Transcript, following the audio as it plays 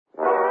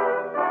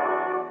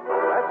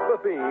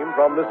the theme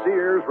from the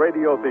Sears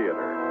Radio Theater.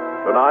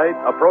 Tonight,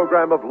 a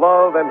program of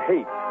love and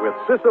hate with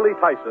Cicely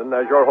Tyson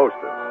as your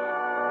hostess.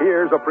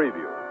 Here's a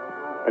preview.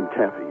 And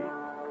Kathy,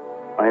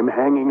 I'm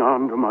hanging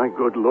on to my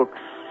good looks.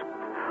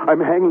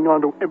 I'm hanging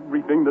on to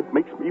everything that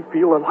makes me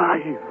feel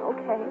alive.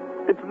 Okay.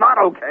 It's not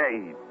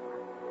okay.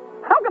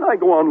 How can I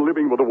go on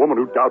living with a woman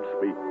who doubts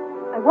me?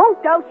 I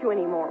won't doubt you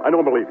anymore. I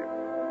don't believe you.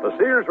 The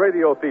Sears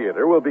Radio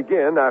Theater will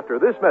begin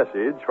after this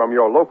message from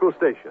your local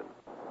station.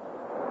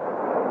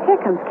 Here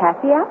comes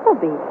Kathy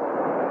Appleby.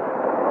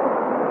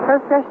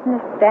 Her freshness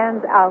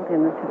stands out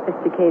in the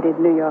sophisticated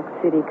New York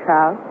City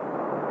crowd.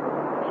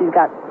 She's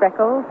got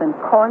freckles and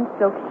corn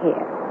silk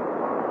hair.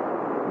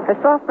 Her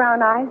soft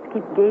brown eyes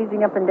keep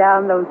gazing up and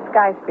down those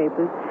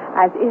skyscrapers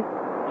as if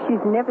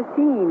she's never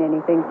seen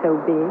anything so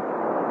big.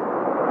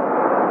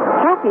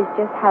 Kathy's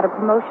just had a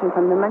promotion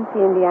from the Muncie,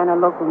 Indiana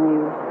local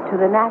news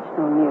to the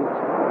national news.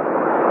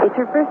 It's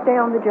her first day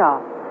on the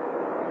job.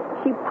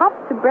 She pops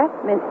the breath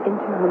mint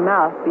into her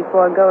mouth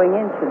before going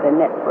into the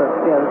network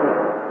building.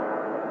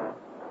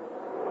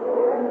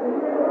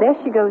 There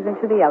she goes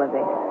into the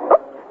elevator.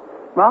 Oops,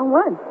 wrong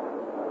one.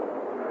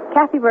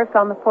 Kathy works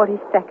on the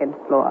 42nd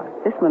floor.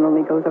 This one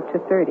only goes up to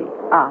 30.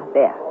 Ah,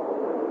 there.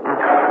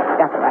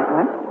 That's the right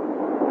one.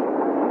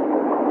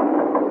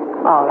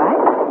 All right.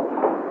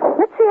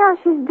 Let's see how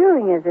she's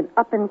doing as an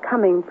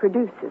up-and-coming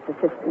producer's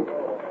assistant.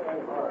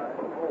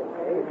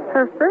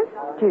 Her first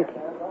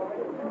duty,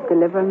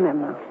 deliver a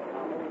memo.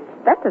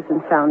 That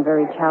doesn't sound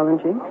very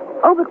challenging.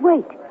 Oh, but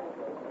wait.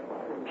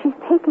 She's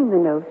taking the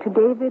note to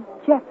David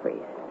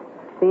Jeffries,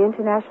 the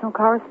international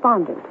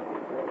correspondent.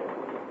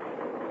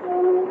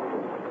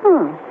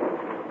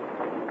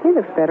 He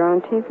looks better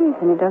on TV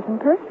than he does in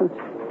person.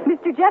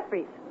 Mr.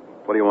 Jeffries.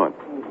 What do you want?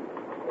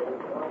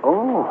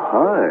 Oh,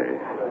 hi.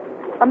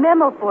 A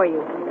memo for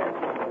you.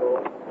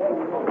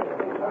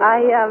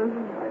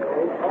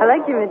 I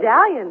like your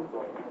medallion.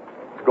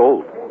 It's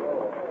gold.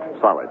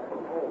 Solid.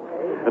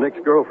 An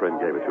ex-girlfriend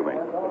gave it to me.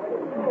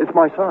 It's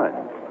my sign.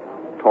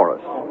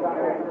 Taurus.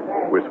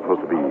 We're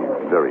supposed to be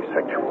very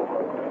sexual.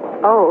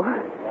 Oh.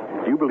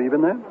 Do you believe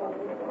in that?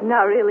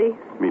 Not really.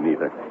 Me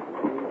neither.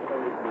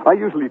 I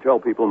usually tell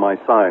people my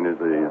sign is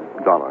the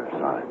dollar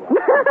sign.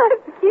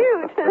 That's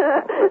cute.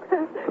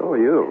 So are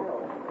you.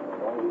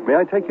 May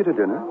I take you to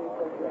dinner?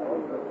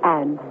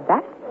 And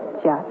that's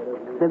just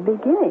the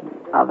beginning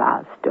of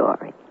our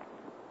story.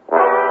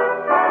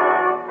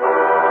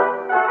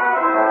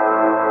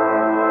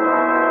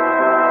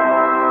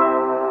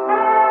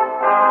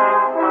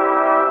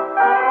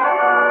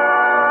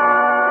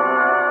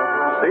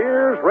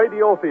 Sears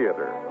Radio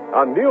Theater,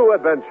 a new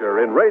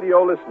adventure in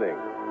radio listening.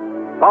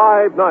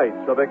 5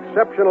 nights of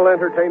exceptional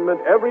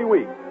entertainment every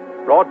week,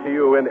 brought to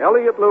you in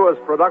Elliott Lewis'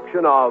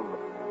 production of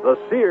the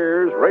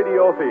Sears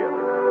Radio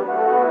Theater.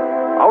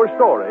 Our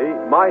story,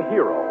 My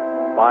Hero,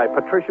 by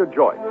Patricia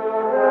Joyce.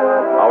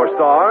 Our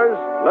stars,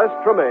 Les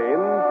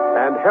Tremayne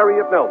and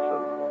Harriet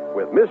Nelson,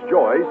 with Miss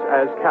Joyce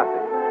as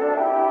Kathy.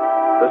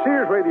 The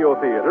Sears Radio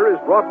Theater is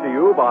brought to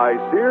you by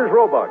Sears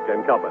Roebuck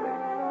and Company.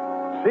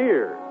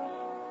 Sears,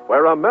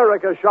 where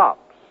America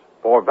shops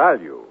for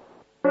value.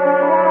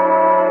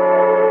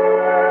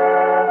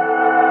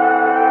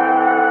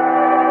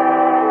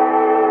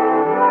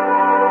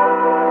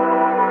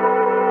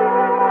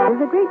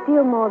 There's a great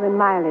deal more than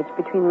mileage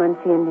between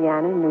Muncie,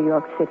 Indiana, and New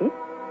York City.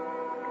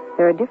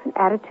 There are different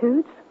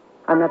attitudes,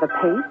 another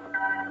pace,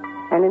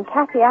 and in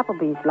Kathy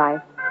Appleby's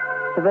life,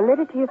 the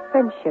validity of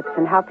friendships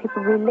and how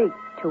people relate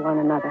to one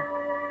another.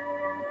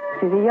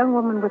 She's a young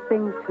woman with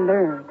things to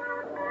learn.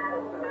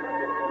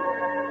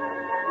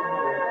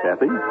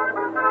 Kathy,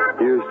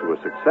 here's to a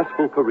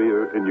successful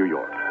career in New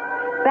York.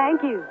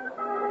 Thank you.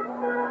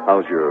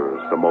 How's your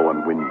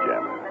Samoan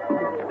windjammer?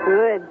 It's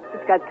good.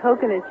 It's got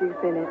coconut juice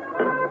in it.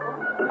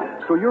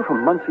 So you're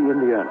from Muncie,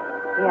 Indiana.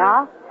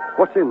 Yeah?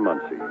 What's in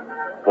Muncie?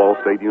 Ball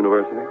State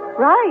University?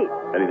 Right.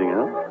 Anything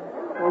else?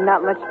 Well,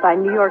 not much by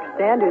New York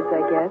standards,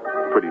 I guess.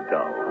 Pretty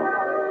dull,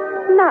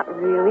 huh? Not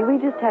really. We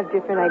just have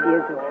different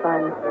ideas of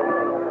fun.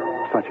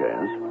 Such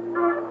as?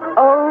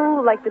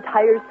 Oh, like the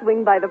tires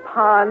swing by the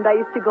pond. I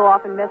used to go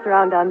off and mess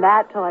around on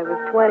that till I was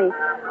 20.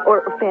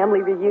 Or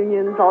family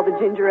reunions, all the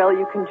ginger ale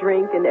you can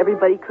drink, and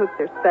everybody cooks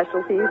their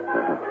specialties.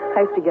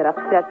 I used to get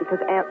upset because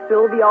Aunt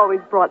Sylvie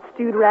always brought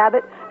stewed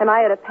rabbit, and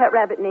I had a pet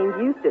rabbit named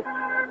Eustace.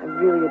 I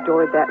really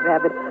adored that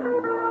rabbit.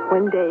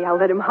 One day, I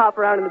let him hop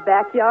around in the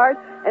backyard,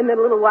 and then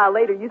a little while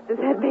later, Eustace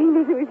had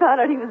babies, and we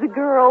found out he was a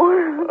girl.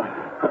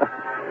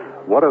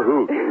 What a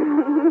hoot.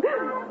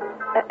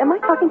 Am I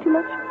talking too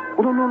much?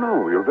 Oh,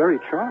 no. You're very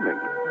charming.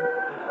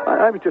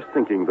 I was just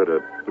thinking that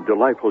a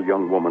delightful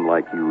young woman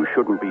like you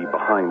shouldn't be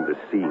behind the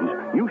scenes.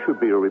 You should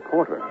be a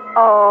reporter.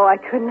 Oh, I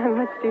couldn't. I'm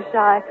much too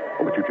shy.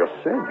 Oh, but you just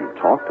said you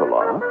talked a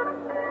lot.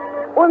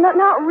 Well,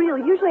 not really.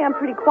 Usually I'm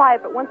pretty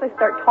quiet, but once I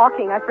start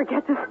talking, I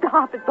forget to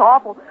stop. It's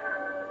awful.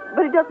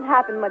 But it doesn't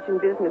happen much in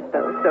business,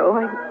 though, so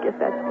I guess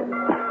that's good.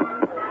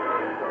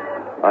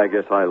 I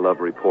guess I love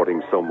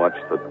reporting so much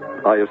that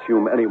I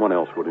assume anyone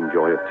else would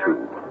enjoy it,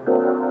 too.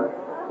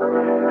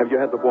 Have you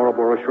had the Bora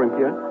Bora shrimp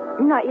yet?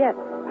 Not yet.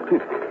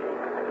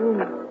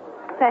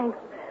 Thanks.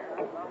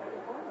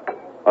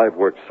 I've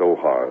worked so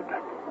hard,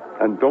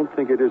 and don't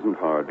think it isn't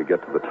hard to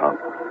get to the top.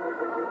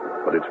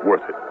 But it's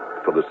worth it,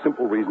 for the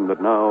simple reason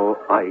that now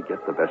I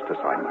get the best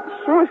assignments.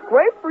 Oh, it's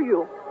great for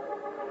you.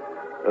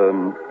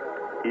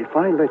 If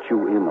I let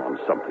you in on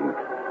something,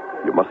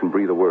 you mustn't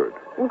breathe a word.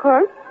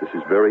 Okay. This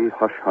is very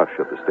hush-hush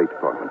at the State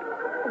Department.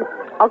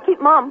 I'll keep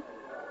Mom.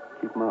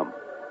 Keep Mom.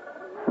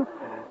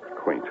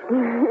 Quaint.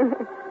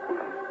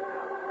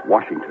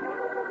 Washington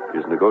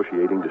is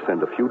negotiating to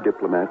send a few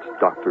diplomats,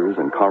 doctors,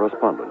 and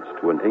correspondents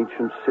to an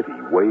ancient city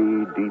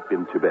way deep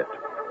in Tibet.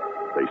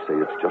 They say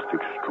it's just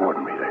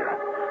extraordinary there.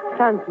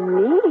 Sounds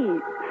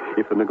neat.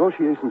 If the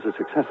negotiations are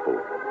successful,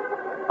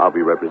 I'll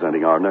be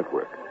representing our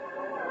network.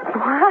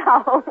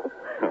 Wow.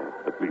 Well,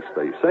 at least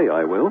they say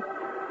I will.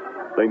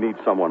 They need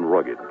someone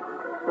rugged.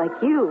 Like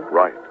you.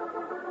 Right.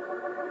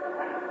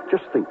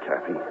 Just think,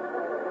 Kathy.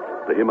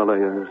 The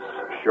Himalayas,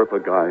 Sherpa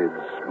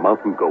guides,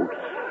 mountain goats.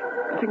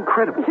 It's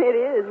incredible. It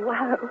is.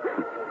 Wow.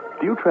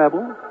 Do you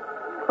travel?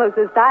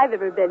 Closest I've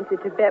ever been to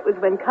Tibet was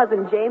when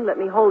Cousin Jane let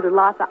me hold her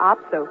Lhasa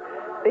Apso.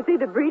 They say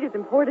the breed is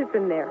imported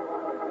from there.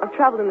 I've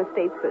traveled in the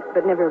States,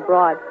 but never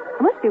abroad.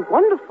 It must be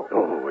wonderful.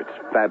 Oh, it's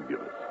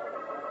fabulous.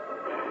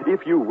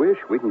 If you wish,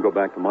 we can go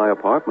back to my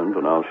apartment,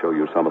 and I'll show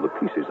you some of the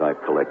pieces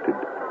I've collected.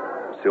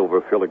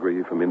 Silver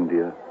filigree from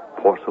India,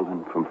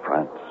 porcelain from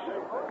France,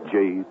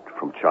 jade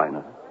from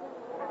China.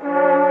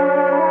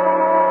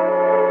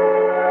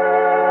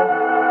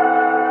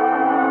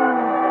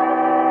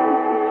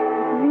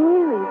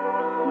 Really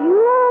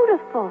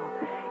beautiful.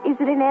 Is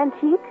it an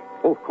antique?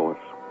 Oh, of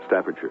course.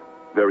 Staffordshire.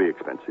 Very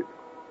expensive.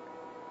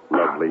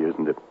 Lovely,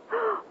 isn't it?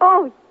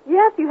 Oh,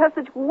 yes, you have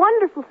such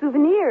wonderful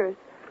souvenirs.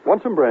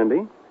 Want some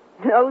brandy?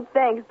 No,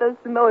 thanks. Those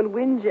Samoan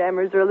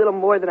windjammers are a little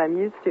more than I'm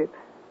used to.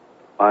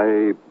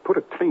 I put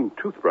a clean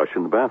toothbrush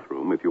in the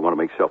bathroom if you want to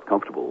make yourself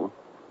comfortable.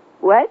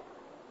 What?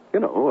 You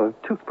know,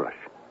 a toothbrush.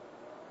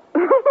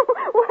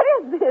 What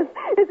is this?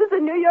 Is this a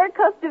New York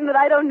custom that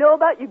I don't know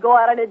about? You go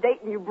out on a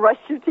date and you brush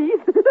your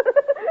teeth?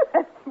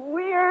 That's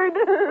weird.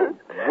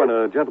 When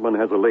a gentleman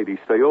has a lady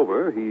stay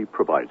over, he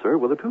provides her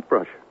with a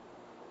toothbrush.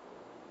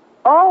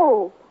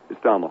 Oh.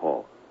 It's down the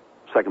hall.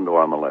 Second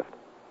door on the left.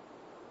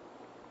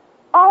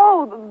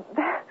 Oh,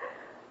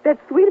 that's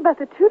sweet about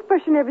the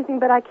toothbrush and everything,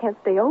 but I can't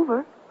stay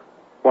over.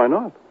 Why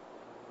not?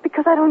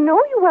 Because I don't know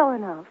you well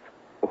enough.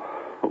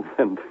 Oh,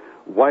 then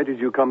why did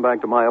you come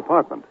back to my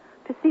apartment?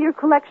 To see your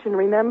collection,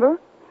 remember?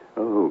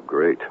 Oh,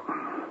 great.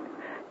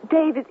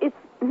 Dave, it's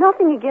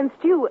nothing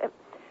against you.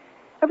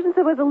 Ever since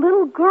I was a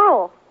little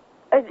girl,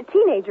 a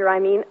teenager, I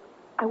mean,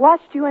 I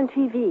watched you on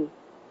TV.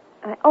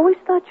 And I always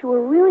thought you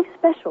were really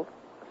special,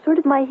 sort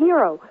of my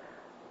hero.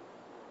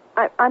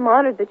 I'm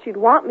honored that you'd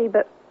want me,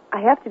 but I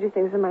have to do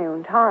things in my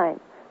own time.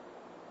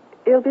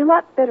 It'll be a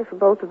lot better for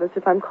both of us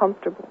if I'm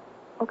comfortable.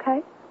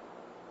 Okay?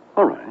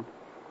 All right.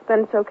 Then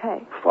it's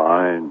okay.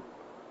 Fine.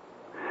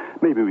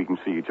 Maybe we can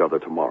see each other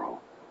tomorrow.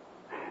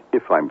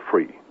 If I'm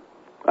free.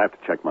 I have to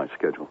check my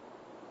schedule.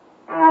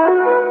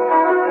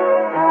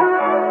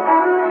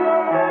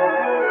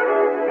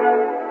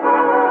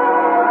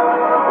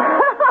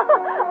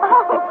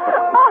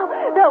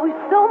 That was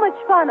so much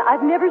fun.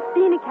 I've never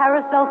seen a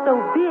carousel so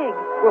big.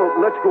 Well,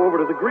 let's go over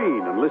to the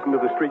green and listen to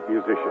the street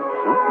musicians.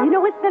 Huh? You know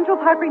what Central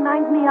Park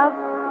reminds me of?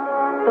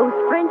 Those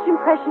French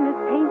Impressionist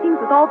paintings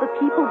with all the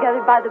people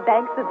gathered by the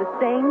banks of the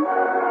Seine.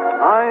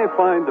 I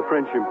find the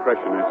French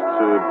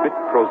Impressionists a bit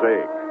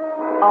prosaic.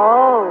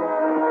 Oh.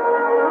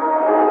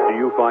 Do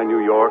you find New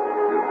York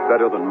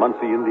better than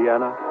Muncie,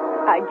 Indiana?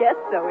 I guess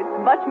so. It's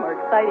much more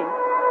exciting.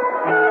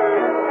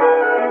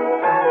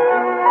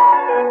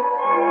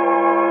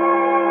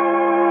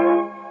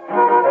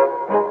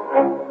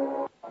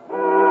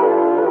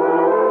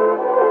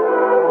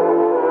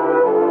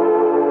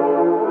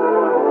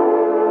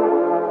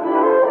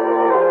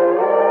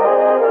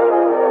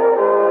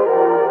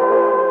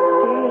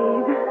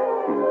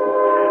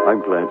 I'm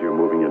glad you're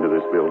moving into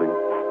this building.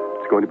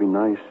 It's going to be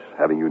nice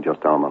having you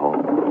just down the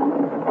hall.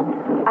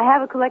 I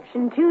have a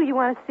collection, too. You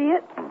want to see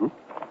it? Mm-hmm.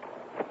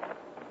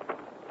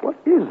 What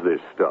is this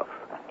stuff?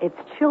 It's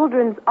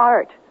children's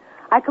art.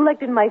 I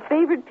collected my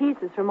favorite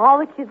pieces from all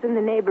the kids in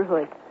the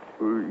neighborhood.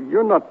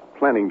 You're not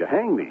planning to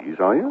hang these,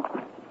 are you?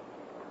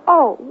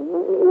 Oh,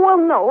 well,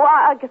 no.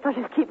 I guess I'll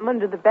just keep them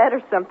under the bed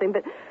or something.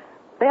 But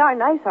they are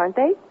nice, aren't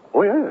they?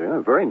 Oh,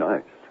 yeah, very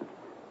nice.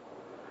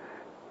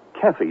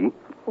 Kathy.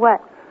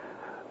 What?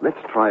 Let's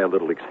try a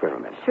little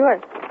experiment. Sure.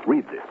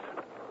 Read this.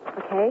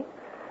 Okay.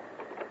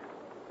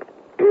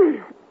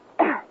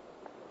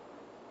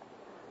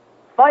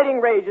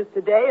 Fighting rages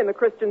today in the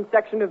Christian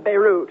section of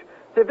Beirut.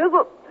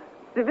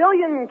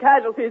 Civilian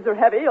casualties are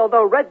heavy.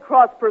 Although Red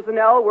Cross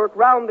personnel work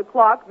round the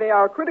clock, they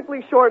are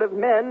critically short of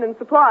men and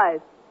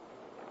supplies.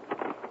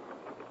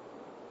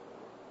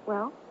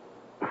 Well?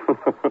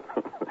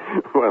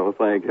 Well,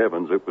 thank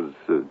heavens it was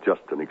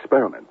just an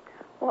experiment.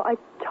 Well, I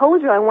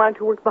told you I wanted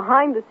to work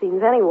behind the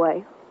scenes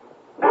anyway.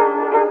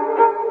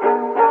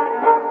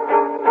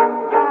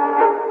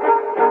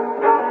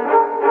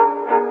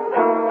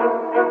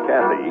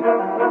 Kathy.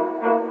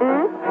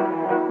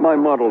 My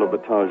model of the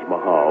Taj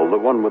Mahal, the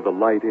one with the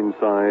light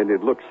inside,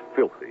 it looks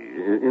filthy.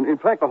 In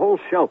fact, the whole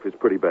shelf is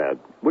pretty bad.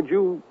 Would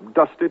you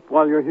dust it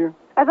while you're here?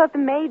 I thought the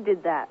maid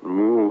did that.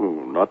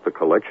 Ooh, not the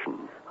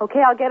collection. Okay,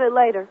 I'll get it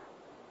later.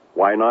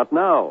 Why not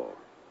now?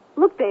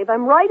 Look, Dave,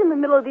 I'm right in the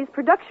middle of these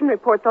production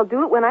reports. I'll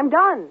do it when I'm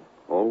done.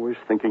 Always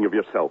thinking of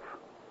yourself.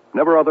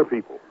 Never other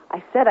people.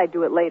 I said I'd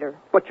do it later.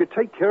 But you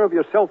take care of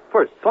yourself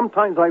first.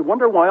 Sometimes I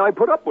wonder why I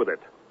put up with it.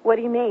 What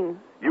do you mean?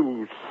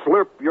 You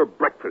slurp your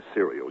breakfast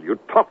cereal. You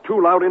talk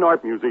too loud in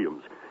art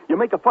museums. You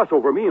make a fuss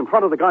over me in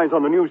front of the guys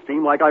on the news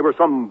team like I were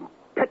some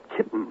pet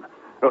kitten.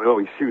 Oh,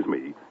 excuse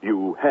me.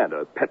 You had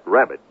a pet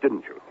rabbit,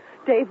 didn't you?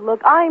 Dave,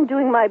 look, I'm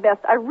doing my best.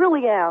 I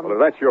really am. Well, if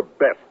that's your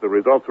best, the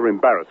results are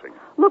embarrassing.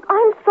 Look,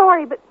 I'm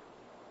sorry, but,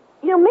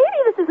 maybe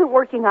this isn't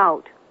working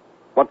out.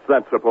 What's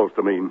that supposed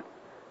to mean?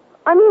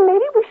 I mean,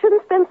 maybe we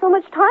shouldn't spend so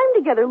much time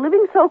together,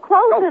 living so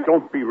close. Oh,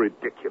 don't be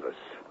ridiculous.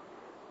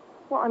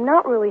 Well, I'm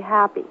not really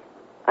happy.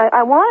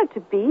 I wanted to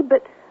be,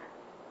 but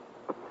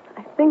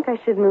I think I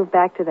should move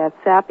back to that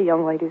sappy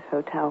young ladies'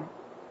 hotel.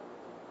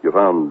 You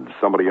found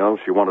somebody else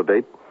you want to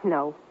date?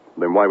 No.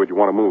 Then why would you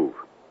want to move?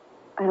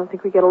 I don't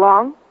think we get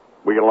along.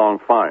 We get along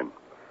fine.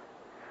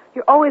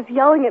 You're always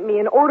yelling at me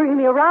and ordering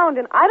me around,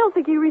 and I don't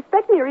think you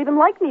respect me or even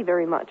like me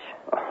very much.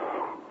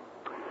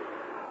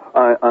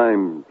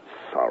 I'm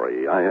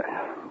sorry.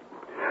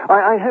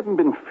 I haven't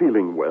been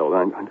feeling well.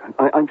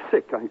 I'm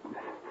sick.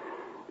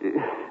 It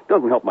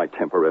doesn't help my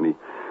temper any.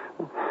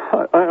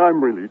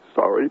 I'm really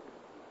sorry.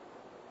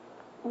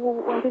 Well,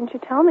 why didn't you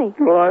tell me?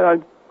 Well, I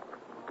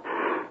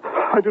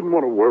didn't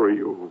want to worry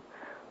you.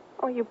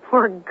 Oh, you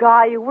poor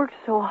guy. You worked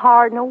so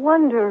hard. No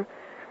wonder.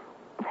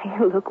 Hey,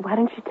 look, why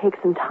don't you take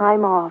some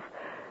time off?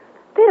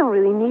 They don't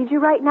really need you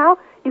right now.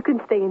 You can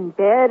stay in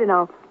bed, and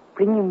I'll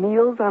bring you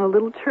meals on a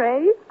little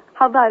tray.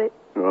 How about it?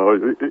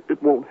 No,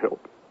 it won't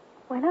help.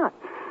 Why not?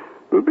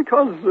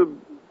 Because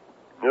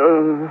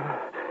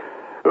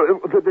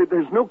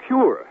there's no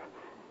cure.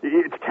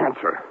 It's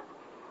cancer.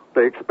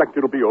 They expect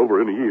it'll be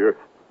over in a year.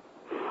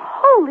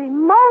 Holy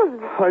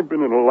Moses! I've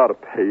been in a lot of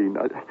pain.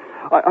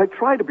 I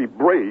try to be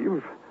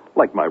brave,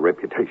 like my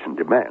reputation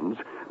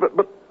demands.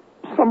 But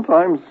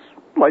sometimes,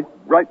 like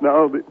right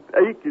now, the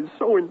ache is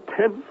so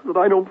intense that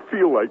I don't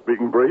feel like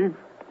being brave.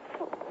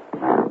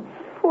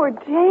 Poor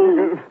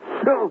Dave.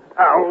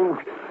 Ow.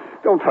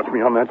 Don't touch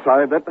me on that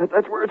side.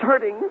 That's where it's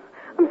hurting.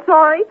 I'm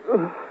sorry.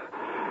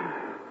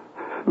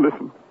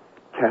 Listen,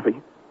 Kathy,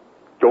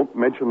 don't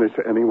mention this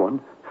to anyone.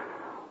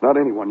 Not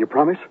anyone, you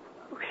promise?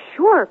 Oh,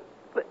 sure.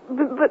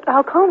 But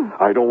how come?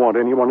 I don't want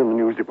anyone in the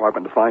news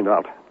department to find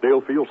out.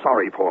 They'll feel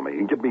sorry for me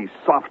and give me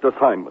soft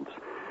assignments.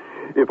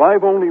 If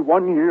I've only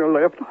 1 year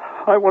left,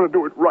 I want to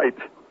do it right.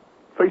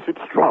 Face it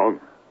strong.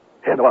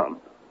 Head on.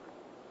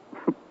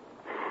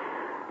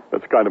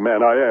 That's the kind of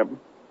man I am.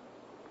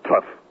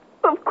 Tough.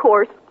 Of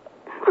course.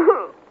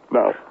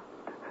 Now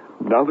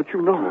that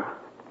you know,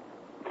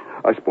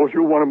 I suppose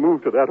you'll want to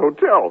move to that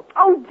hotel.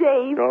 Oh,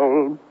 Dave.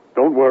 No,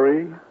 don't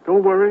worry.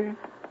 Don't worry.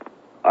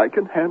 I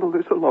can handle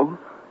this alone.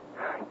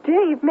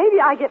 Dave, maybe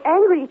I get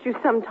angry at you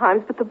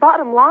sometimes, but the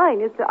bottom line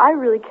is that I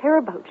really care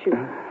about you.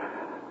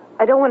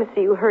 I don't want to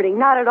see you hurting,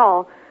 not at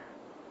all.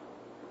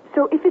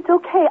 So if it's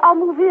okay, I'll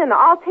move in.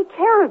 I'll take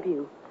care of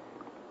you.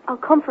 I'll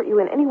comfort you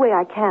in any way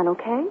I can,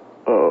 okay?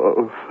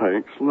 Oh,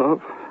 thanks,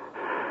 love.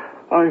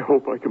 I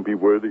hope I can be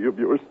worthy of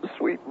your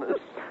sweetness.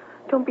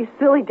 Don't be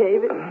silly,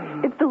 Dave.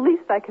 It's the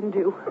least I can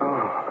do.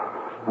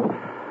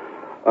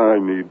 I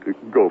need to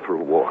go for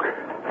a walk.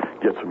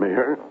 Get some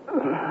air.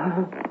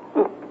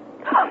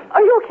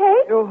 Are you okay?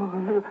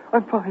 Oh,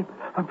 I'm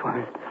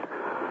fine.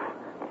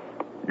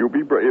 You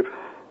be brave.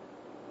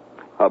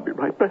 I'll be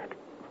right back.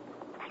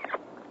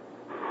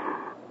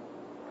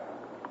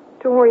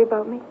 Don't worry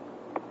about me.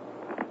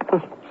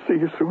 I'll see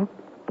you soon.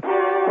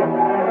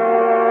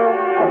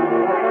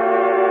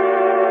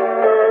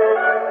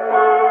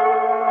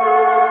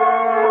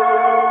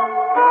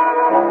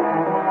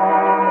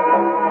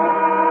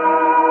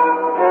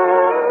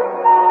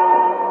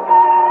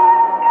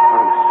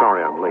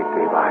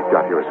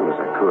 Got here as soon as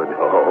I could.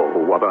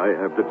 Oh, what I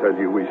have to tell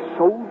you is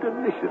so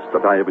delicious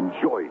that I have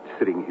enjoyed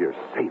sitting here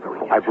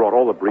savoring it. I brought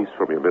all the briefs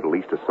from your Middle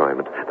East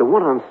assignment. The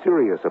one on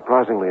Syria,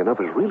 surprisingly enough,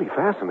 is really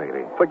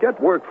fascinating.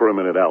 Forget work for a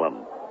minute,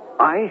 Alan.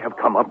 I have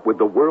come up with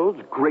the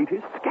world's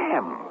greatest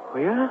scam. Oh,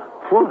 yeah?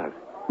 What?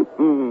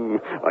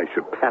 I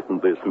should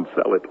patent this and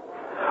sell it.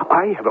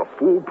 I have a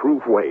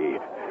foolproof way,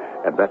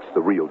 and that's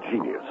the real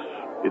genius.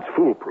 It's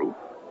foolproof.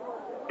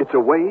 It's a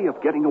way of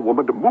getting a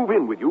woman to move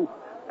in with you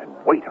and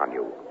wait on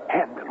you,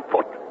 hand and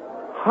foot.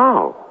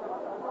 How?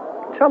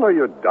 Tell her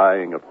you're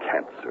dying of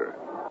cancer.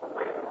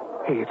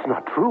 Hey, it's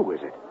not true,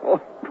 is it? Oh,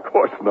 of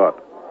course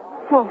not.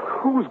 Well,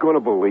 who's going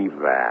to believe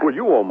that? Well,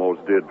 you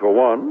almost did for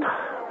one.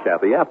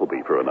 Kathy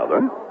Appleby for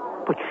another.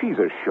 But she's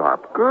a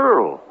sharp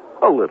girl.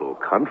 A little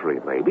country,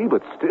 maybe,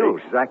 but still...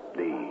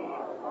 Exactly.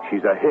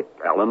 She's a hit,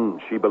 Alan.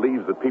 She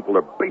believes that people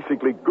are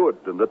basically good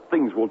and that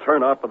things will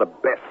turn out for the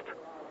best.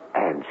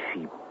 And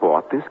she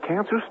bought this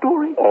cancer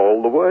story?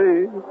 All the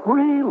way.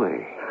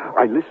 Really?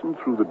 I listened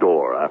through the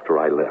door after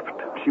I left.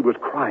 She was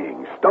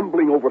crying,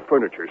 stumbling over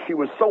furniture. She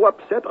was so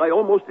upset, I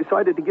almost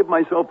decided to give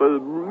myself a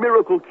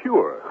miracle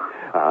cure.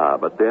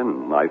 But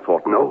then I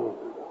thought, no,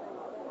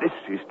 this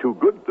is too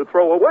good to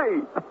throw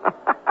away.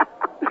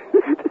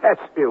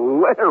 That's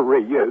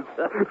hilarious.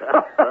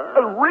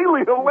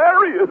 Really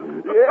hilarious.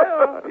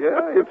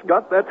 Yeah, it's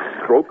got that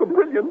stroke of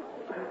brilliance.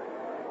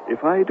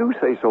 If I do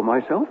say so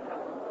myself.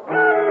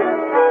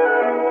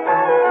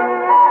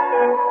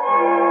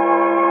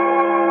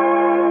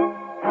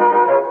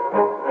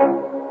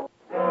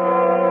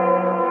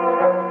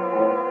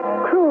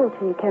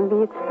 Cruelty can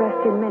be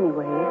expressed in many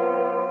ways,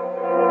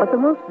 but the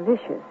most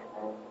vicious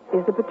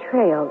is the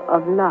betrayal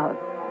of love,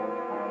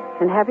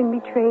 and having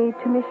betrayed,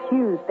 to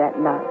misuse that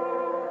love,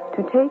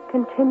 to take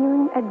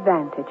continuing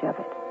advantage of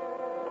it.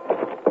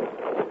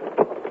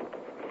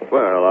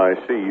 Well, I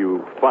see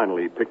you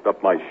finally picked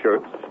up my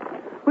shirts.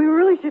 We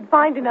really should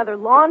find another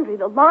laundry.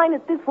 The line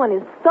at this one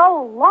is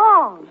so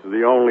long. This is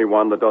the only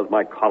one that does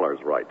my collars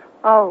right.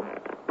 Oh.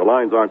 The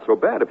lines aren't so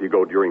bad if you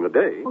go during the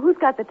day. Well, who's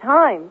got the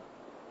time?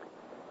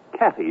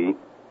 Kathy,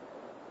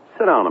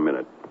 sit down a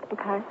minute.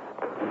 Okay.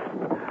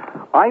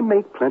 I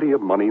make plenty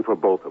of money for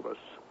both of us.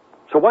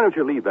 So why don't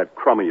you leave that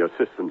crummy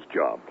assistant's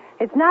job?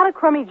 It's not a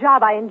crummy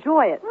job. I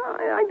enjoy it.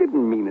 I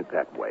didn't mean it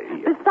that way.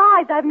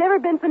 Besides, I've never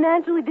been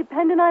financially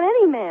dependent on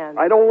any man.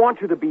 I don't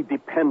want you to be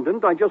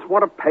dependent. I just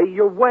want to pay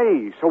your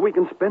way so we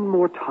can spend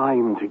more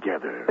time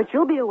together. But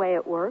you'll be away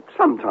at work.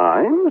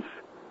 Sometimes.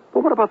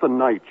 But what about the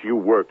nights you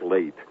work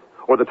late?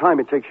 Or the time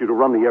it takes you to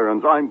run the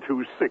errands I'm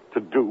too sick to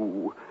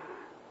do?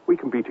 We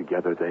can be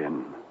together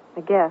then.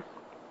 I guess.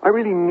 I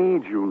really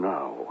need you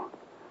now.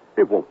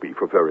 It won't be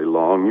for very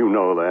long. You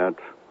know that.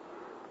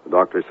 The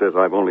doctor says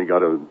I've only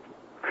got a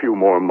few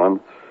more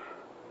months.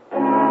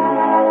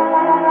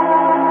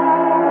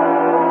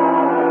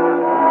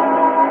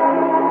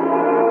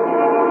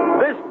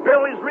 This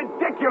bill is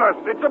ridiculous.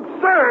 It's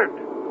absurd.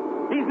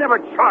 He's never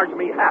charged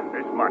me half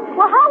this much.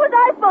 Well, how was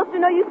I supposed to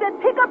know? You said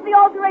pick up the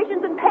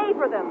alterations and pay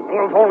for them.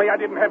 Well, if only I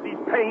didn't have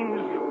these pains.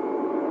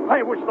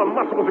 I wish the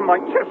muscles in my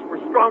chest were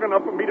strong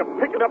enough for me to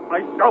pick it up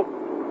myself.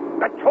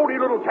 That toady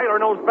little tailor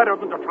knows better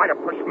than to try to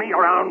push me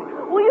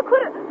around. Well, you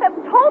could have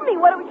told me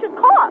what it should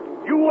cost.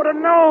 You would have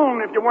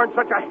known if you weren't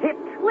such a hick.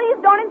 Please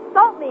don't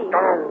insult me.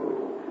 Oh.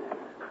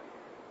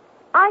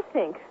 I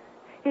think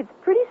it's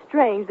pretty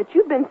strange that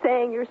you've been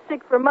saying you're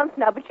sick for months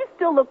now, but you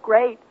still look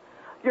great.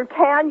 You're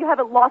tan, you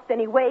haven't lost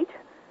any weight.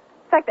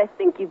 In fact, I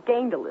think you've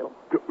gained a little.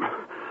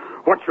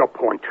 What's your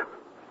point?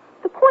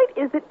 The point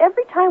is that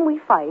every time we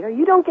fight or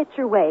you don't get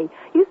your way,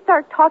 you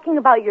start talking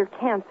about your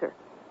cancer.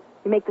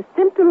 You make the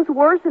symptoms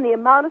worse and the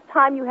amount of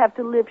time you have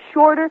to live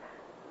shorter,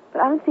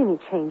 but I don't see any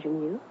change in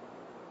you.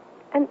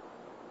 And,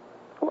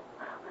 well,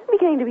 I'm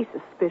beginning to be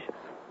suspicious.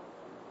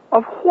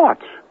 Of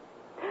what?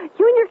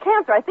 You and your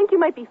cancer, I think you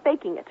might be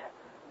faking it.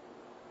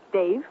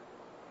 Dave,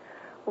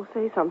 we'll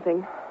say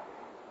something.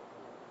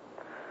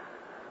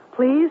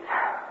 Please?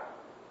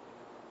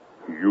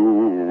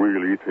 You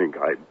really think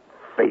I'd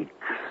fake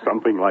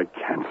something like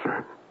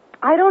cancer?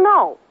 I don't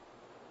know.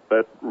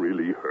 That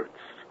really hurts.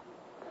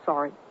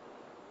 Sorry.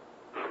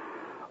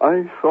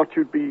 I thought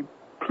you'd be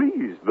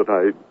pleased that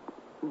I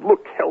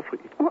look healthy.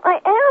 Well, I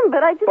am,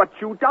 but I just... But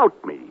you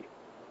doubt me.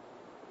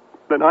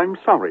 Then I'm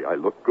sorry I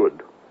look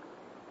good.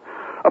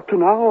 Up to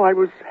now, I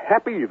was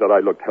happy that I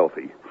looked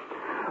healthy.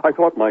 I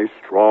thought my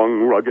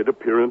strong, rugged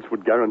appearance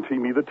would guarantee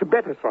me the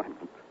Tibet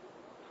assignment.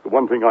 It's the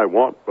one thing I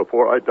want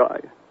before I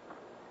die.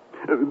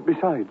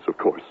 Besides, of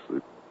course,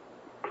 the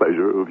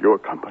pleasure of your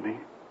company.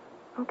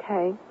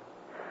 Okay.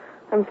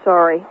 I'm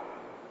sorry.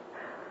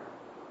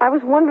 I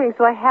was wondering,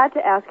 so I had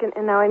to ask,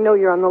 and now I know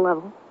you're on the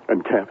level.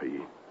 And Kathy,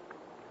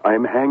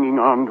 I'm hanging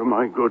on to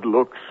my good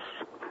looks.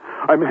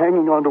 I'm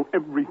hanging on to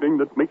everything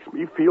that makes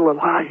me feel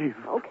alive.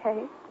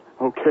 Okay.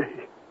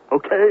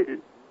 Okay.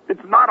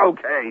 It's not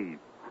okay.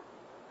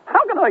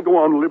 How can I go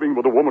on living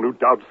with a woman who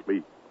doubts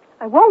me?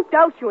 I won't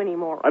doubt you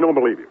anymore. I don't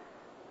believe you.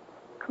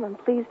 Come on,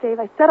 please, Dave.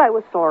 I said I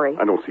was sorry.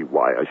 I don't see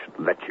why I should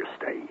let you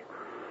stay.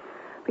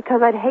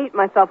 Because I'd hate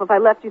myself if I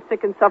left you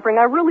sick and suffering.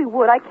 I really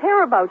would. I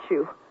care about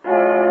you.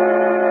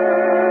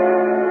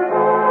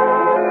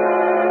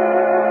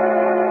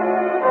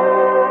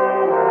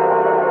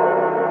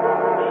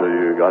 So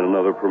you got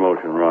another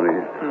promotion, Ronnie.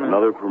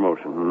 Another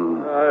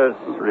promotion.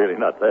 It's really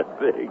not that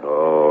big.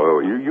 Oh,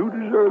 you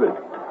deserve it.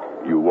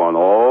 You won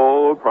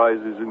all the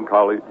prizes in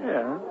college.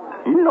 Yeah.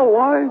 You know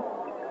why?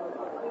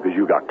 Because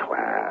you got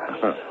class.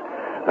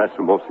 That's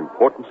the most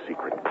important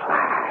secret.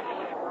 Class.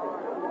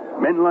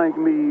 Men like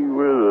me,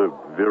 we're the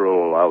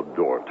virile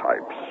outdoor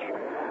types.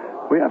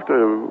 We have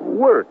to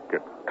work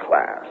at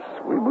class.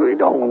 We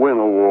don't win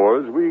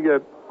awards. We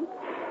get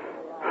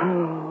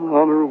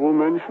honorable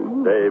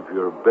mention. Dave,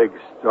 you're a big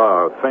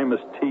star, a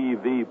famous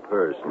TV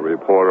person.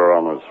 Reporter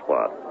on the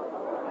spot.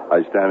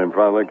 I stand in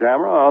front of the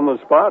camera on the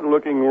spot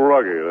looking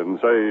rugged and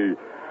say,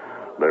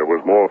 there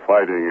was more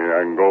fighting in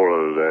Angola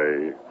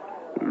today.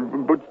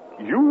 But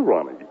you,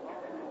 Ronnie,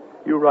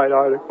 you write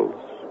articles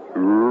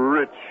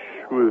rich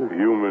with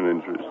human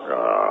interest.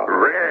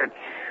 Rich?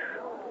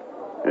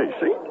 Hey,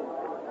 see?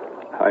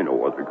 I know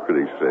what the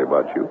critics say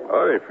about you.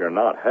 Oh, if you're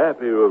not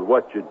happy with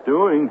what you're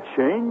doing,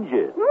 change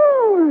it.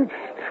 Oh,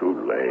 it's too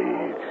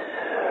late.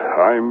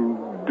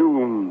 I'm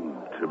doomed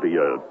to be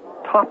a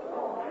top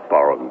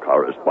foreign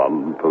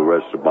correspondent for the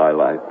rest of my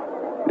life.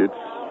 It's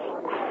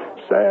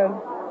sad.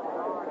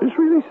 It's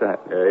really sad.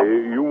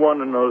 You want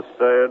to know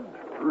sad?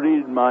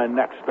 Read my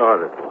next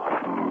article.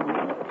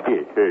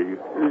 Here, you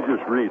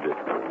just read it.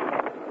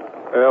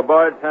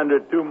 Bartender,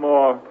 2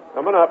 more.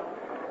 Coming up.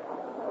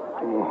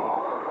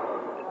 Oh,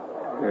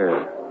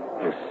 Yeah,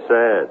 it's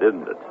sad,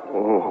 isn't it?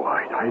 oh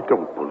I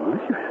don't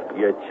believe it.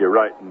 Gets you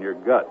right in your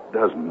gut,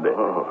 doesn't it?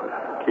 Oh.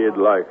 Kid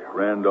like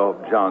Randolph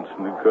Johnson,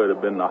 who could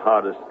have been the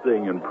hottest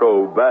thing in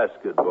pro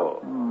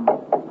basketball.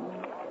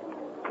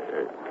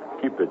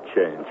 Keep it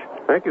change.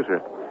 Thank you,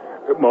 sir.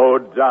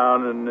 Mowed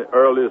down in the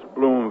earliest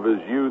bloom of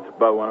his youth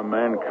by one of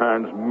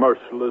mankind's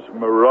merciless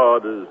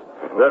marauders.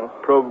 That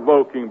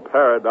provoking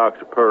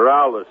paradox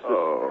paralysis.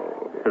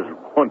 His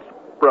once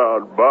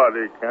proud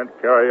body can't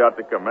carry out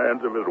the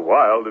commands of his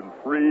wild and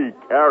free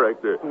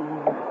character.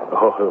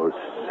 Oh, those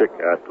sick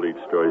athlete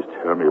stories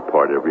tear me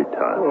apart every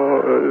time.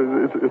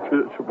 Oh,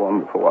 it's a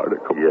wonderful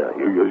article. Yeah,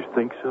 you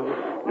think so?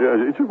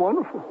 Yeah, it's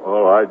wonderful.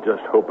 Oh, I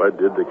just hope I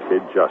did the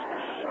kid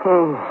justice.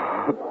 Oh,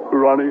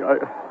 Ronnie,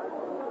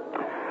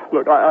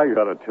 Look, I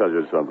got to tell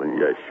you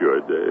something. Yeah, sure,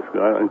 Dave.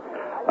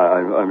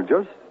 I'm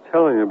just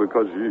telling you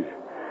because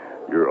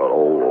you're an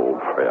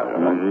old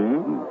friend.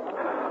 Mm-hmm.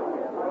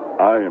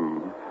 I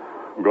am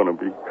going to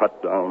be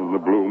cut down in the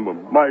bloom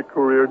of my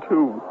career,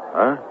 too.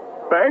 Huh?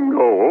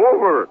 Bango,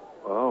 over.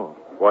 Oh,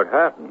 what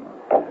happened?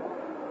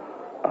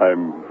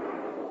 I'm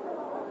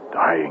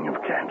dying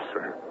of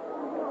cancer.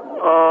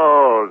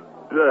 Oh,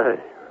 Dave.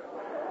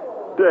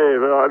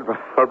 Dave,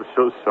 I'm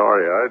so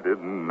sorry. I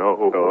didn't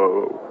know.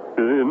 Oh,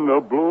 in the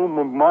bloom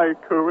of my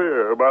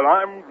career, but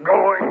I'm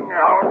going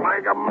out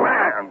like a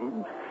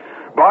man.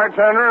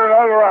 Bartender,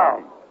 another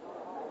round.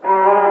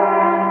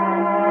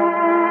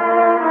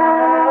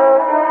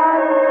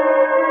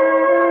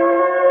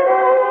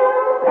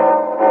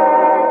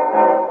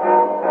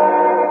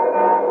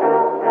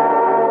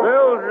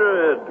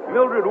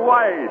 Mildred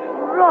Weiss.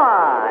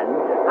 Ron,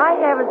 I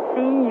haven't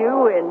seen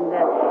you in...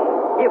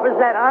 it was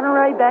that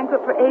honorary banquet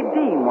for Abe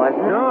Beam,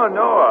 wasn't it?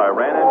 No, I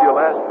ran into you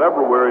last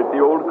February at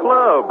the old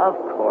club. Of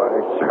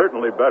course.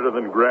 Certainly better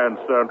than Grand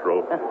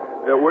Central.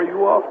 Where are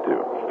you off to?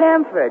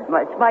 Stamford.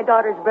 It's my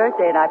daughter's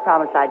birthday, and I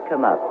promised I'd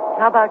come up.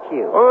 How about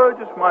you? Oh,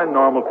 just my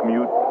normal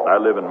commute. I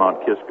live in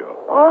Mount Kisco.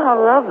 Oh, how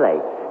lovely.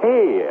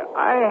 Hey,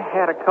 I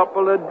had a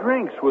couple of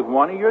drinks with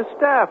one of your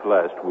staff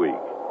last week.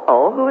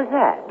 Oh, who was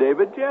that?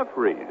 David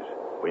Jeffries.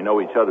 We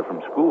know each other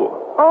from school.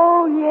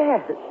 Oh,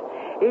 yes.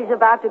 He's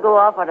about to go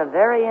off on a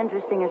very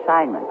interesting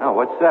assignment. Oh,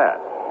 what's that?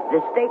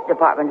 The State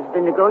Department has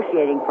been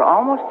negotiating for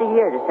almost a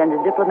year to send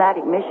a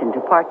diplomatic mission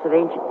to parts of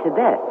ancient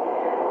Tibet.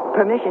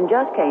 Permission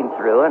just came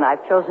through, and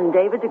I've chosen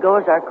David to go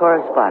as our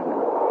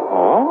correspondent.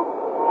 Oh?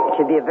 It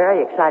should be a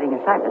very exciting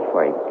assignment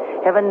for him.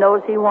 Heaven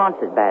knows he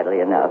wants it badly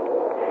enough.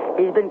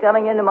 He's been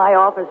coming into my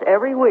office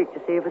every week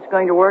to see if it's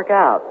going to work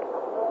out.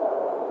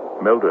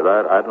 Mildred,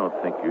 I don't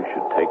think you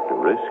should take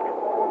the risk.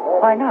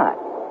 Why not?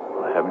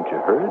 Well, haven't you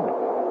heard?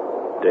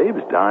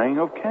 Dave's dying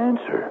of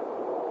cancer.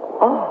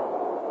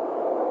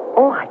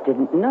 Oh, I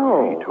didn't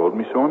know. He told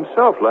me so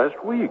himself last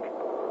week.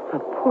 The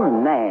poor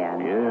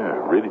man.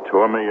 Yeah, really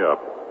tore me up.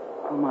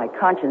 Well, my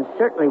conscience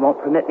certainly won't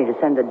permit me to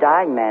send a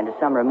dying man to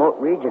some remote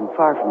region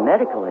far from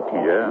medical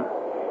attention. Yeah,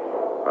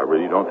 I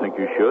really don't think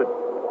you should.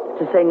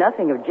 To say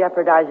nothing of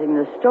jeopardizing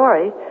the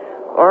story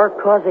or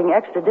causing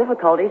extra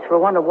difficulties for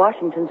one of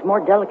Washington's more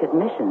delicate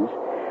missions.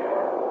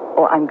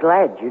 Oh, I'm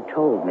glad you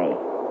told me.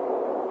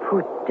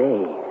 Poor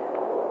Dave.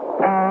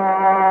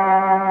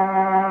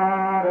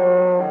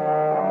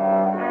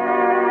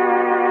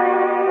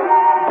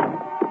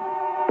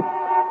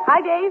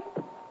 Hi, Dave.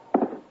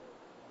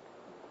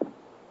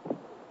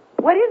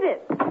 What is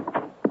it?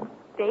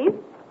 Dave?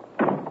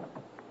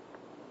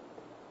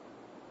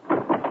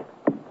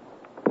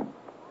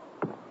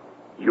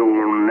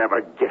 You'll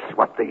never guess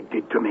what they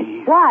did to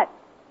me. What?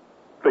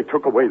 They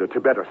took away the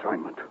Tibet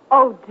assignment.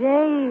 Oh,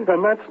 Dave.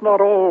 And that's not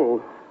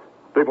all.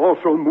 They've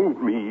also moved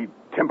me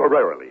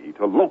temporarily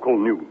to local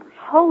news.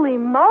 Holy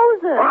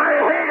Moses. I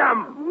hate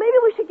them! Maybe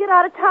we should get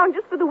out of town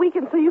just for the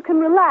weekend so you can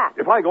relax.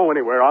 If I go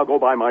anywhere, I'll go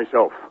by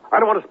myself. I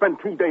don't want to spend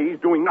 2 days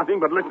doing nothing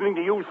but listening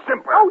to you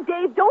simper. Oh,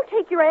 Dave, don't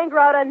take your anger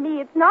out on me.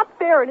 It's not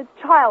fair and it's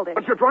childish.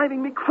 But you're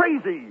driving me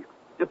crazy.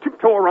 You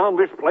tiptoe around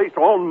this place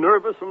all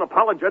nervous and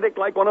apologetic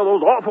like one of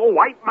those awful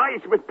white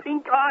mice with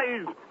pink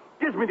eyes.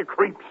 Gives me the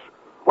creeps.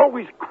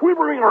 Always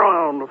quivering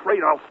around,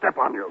 afraid I'll step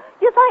on you.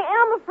 Yes, I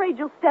am afraid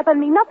you'll step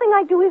on me. Nothing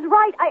I do is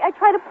right. I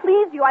try to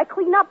please you. I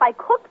clean up. I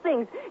cook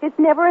things. It's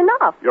never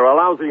enough. You're a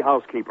lousy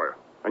housekeeper,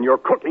 and your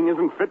cooking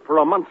isn't fit for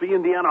a Muncie,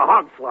 Indiana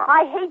hog slop.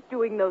 I hate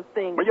doing those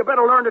things. Well, you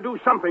better learn to do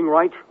something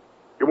right.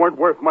 You weren't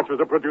worth much as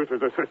a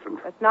producer's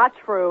assistant. That's not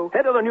true.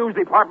 Head of the news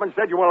department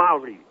said you were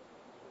lousy.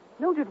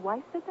 Mildred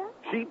Weiss said that?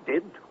 She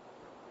did.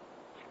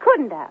 She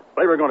couldn't have.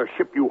 They were going to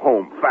ship you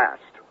home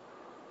fast.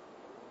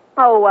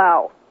 Oh,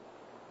 wow.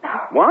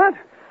 What?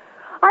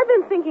 I've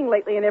been thinking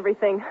lately and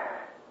everything.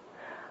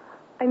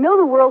 I know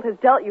the world has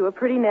dealt you a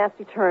pretty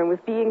nasty turn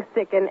with being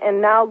sick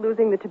and now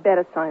losing the Tibet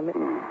assignment.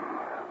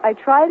 I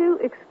try to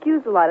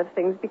excuse a lot of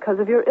things because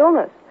of your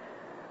illness.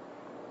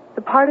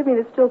 The part of me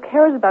that still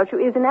cares about you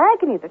is in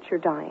agony that you're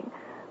dying.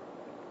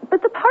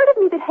 But the part of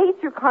me that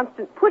hates your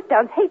constant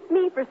put-downs hates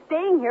me for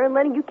staying here and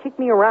letting you kick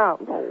me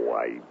around. Oh,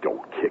 I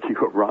don't kick you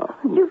around.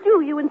 You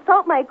do. You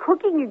insult my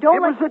cooking. You don't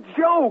It was a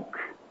joke.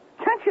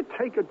 Can't you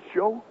take a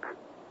joke?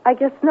 I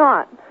guess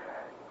not.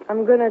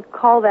 I'm going to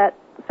call that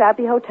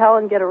sappy hotel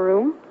and get a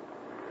room.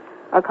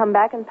 I'll come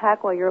back and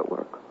pack while you're at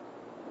work.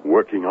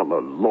 Working on the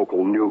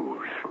local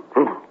news.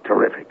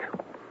 Terrific.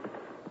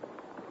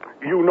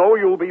 You know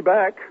you'll be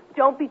back.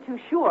 Don't be too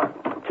sure.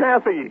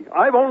 Kathy,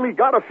 I've only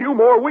got a few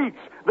more weeks.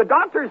 The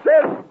doctor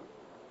says...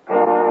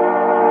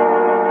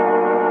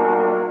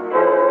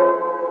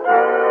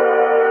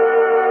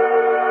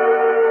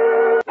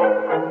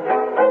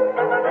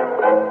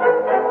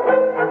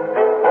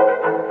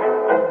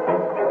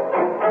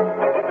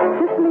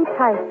 Cicely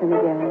Tyson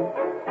again,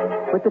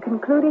 with the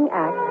concluding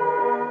act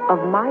of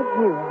My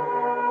Hero.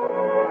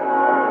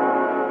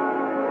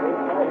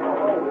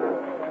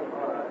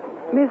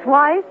 Miss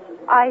Weiss,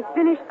 I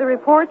finished the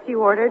reports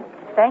you ordered.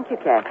 Thank you,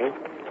 Kathy.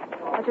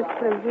 I'll just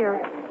put them here.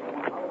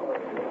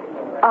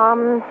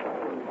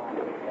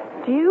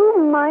 Do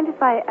you mind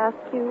if I ask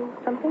you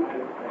something?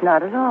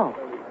 Not at all.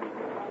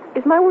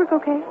 Is my work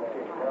okay?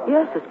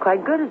 Yes, it's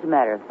quite good, as a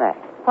matter of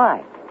fact.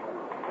 Why?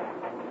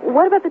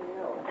 What about the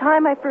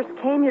time I first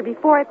came here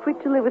before I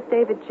quit to live with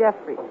David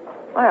Jeffries?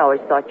 I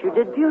always thought you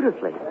did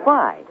beautifully.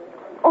 Why?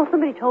 Oh,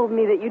 somebody told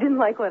me that you didn't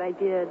like what I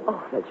did.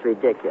 Oh, that's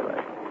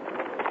ridiculous.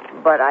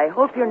 But I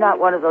hope you're not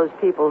one of those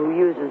people who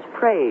uses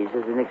praise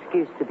as an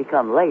excuse to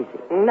become lazy.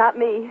 Not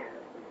me.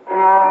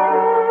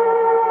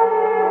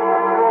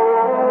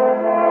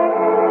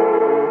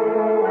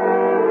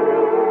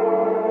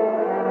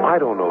 I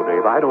don't know,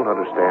 Dave. I don't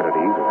understand it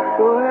either.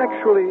 Well,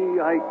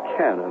 actually, I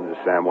can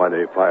understand why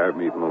they fired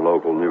me from the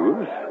local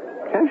news.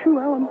 Can't you,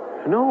 Alan?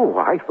 No,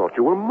 I thought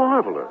you were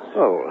marvelous.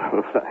 Oh,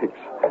 thanks.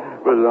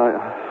 But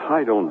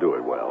I don't do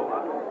it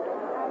well.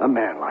 A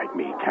man like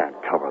me can't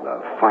cover the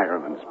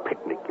fireman's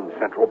picnic in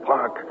Central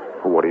Park.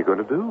 What are you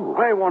going to do?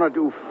 I want to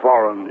do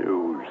foreign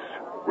news.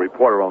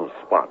 Reporter on the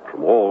spot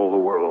from all the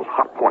world's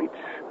hot points.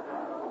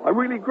 I'm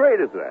really great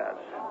at that.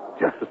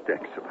 Just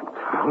excellent.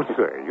 I'll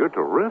say, you're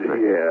terrific.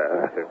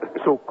 Yeah.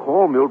 So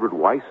call Mildred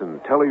Weiss and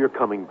tell her you're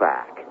coming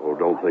back. Oh,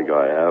 don't think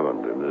I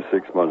haven't. In the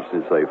 6 months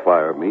since they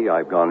fired me,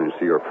 I've gone in to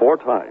see her 4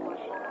 times.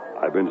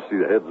 I've been to see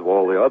the heads of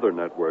all the other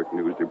network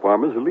news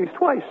departments at least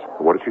twice.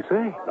 What did she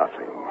say?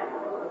 Nothing.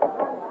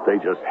 They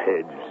just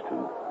hedged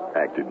and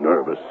acted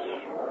nervous.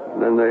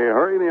 Then they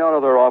hurried me out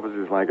of their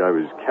offices like I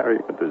was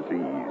carrying a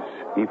disease.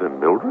 Even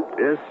Mildred?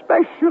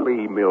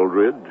 Especially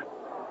Mildred.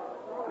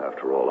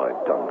 After all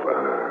I've done for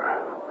her.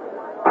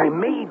 I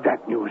made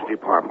that news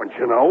department,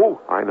 you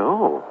know. I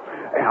know.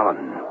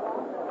 Alan,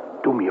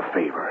 do me a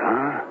favor,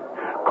 huh?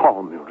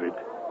 Call Mildred.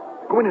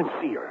 Go in and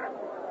see her.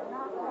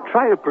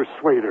 Try to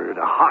persuade her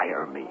to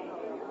hire me.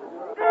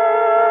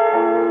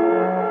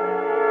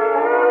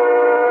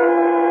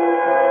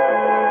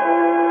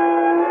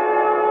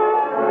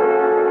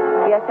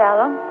 Yes,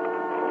 Alan?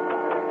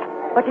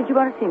 What did you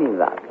want to see me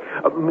about?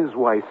 Ms.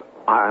 Weiss,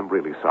 I'm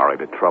really sorry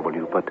to trouble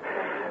you, but,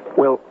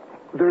 well,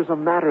 there's a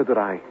matter that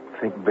I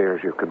think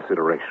bears your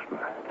consideration.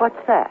 What's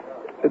that?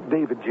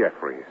 David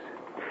Jeffries.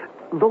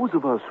 Those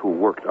of us who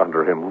worked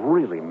under him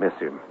really miss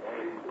him.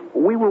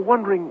 We were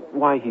wondering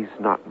why he's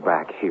not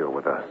back here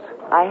with us.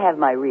 I have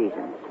my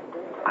reasons.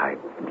 I'd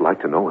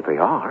like to know what they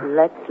are.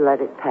 Let's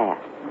let it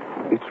pass.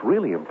 It's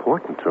really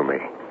important to me.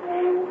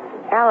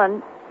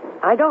 Alan,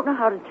 I don't know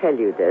how to tell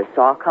you this,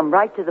 so I'll come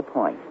right to the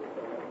point.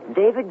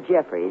 David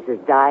Jeffries is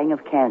dying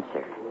of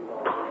cancer.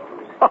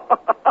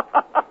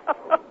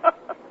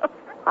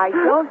 I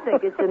don't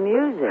think it's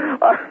amusing.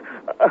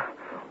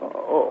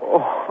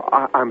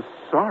 I'm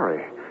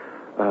sorry.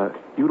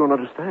 You don't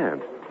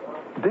understand.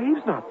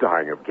 Dave's not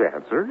dying of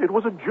cancer. It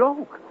was a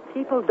joke.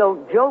 People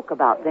don't joke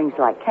about things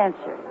like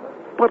cancer.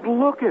 But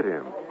look at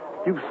him.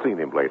 You've seen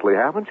him lately,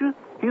 haven't you?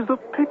 He's the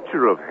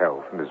picture of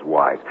health, Miss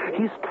Wise.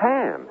 He's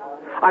tan.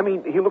 I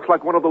mean, he looks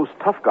like one of those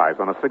tough guys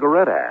on a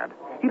cigarette ad.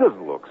 He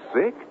doesn't look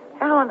sick.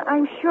 Alan,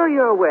 I'm sure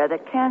you're aware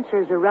that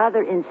cancer is a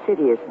rather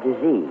insidious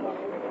disease.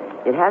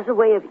 It has a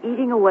way of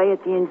eating away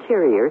at the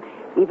interior,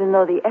 even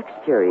though the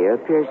exterior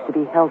appears to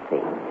be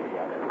healthy.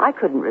 I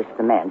couldn't risk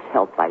the man's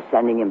health by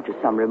sending him to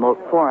some remote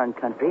foreign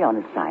country on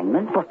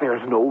assignment. But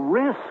there's no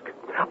risk.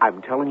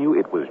 I'm telling you,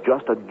 it was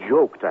just a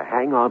joke to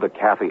hang on to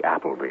Kathy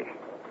Appleby.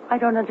 I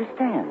don't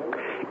understand.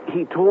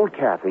 He told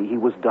Kathy he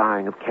was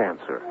dying of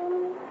cancer.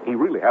 He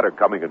really had her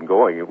coming and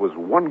going. It was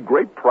one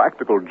great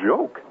practical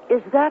joke.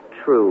 Is that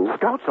true?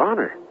 Scout's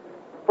honor.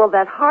 Well,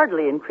 that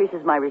hardly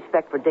increases my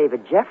respect for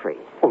David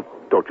Jeffries. Oh,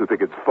 don't you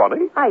think it's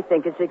funny? I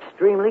think it's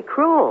extremely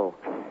cruel.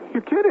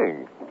 You're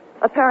kidding.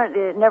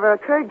 Apparently, it never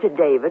occurred to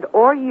David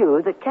or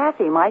you that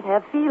Kathy might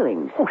have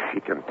feelings. Oh, she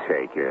can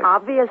take it.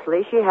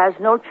 Obviously, she has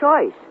no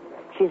choice.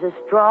 She's a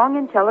strong,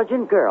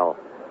 intelligent girl.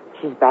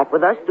 She's back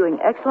with us doing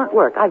excellent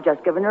work. I've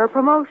just given her a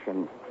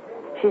promotion.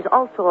 She's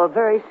also a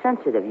very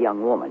sensitive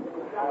young woman.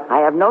 I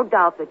have no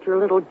doubt that your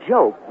little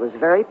joke was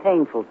very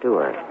painful to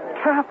her.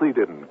 Kathy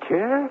didn't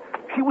care.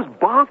 She was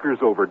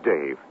bonkers over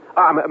Dave.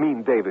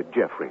 David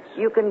Jeffries.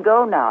 You can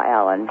go now,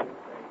 Alan.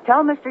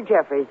 Tell Mr.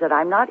 Jeffries that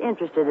I'm not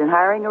interested in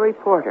hiring a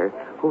reporter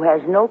who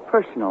has no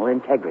personal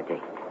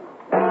integrity.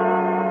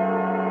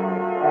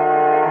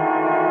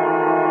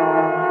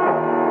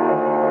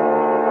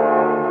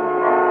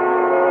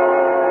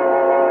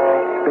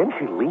 Then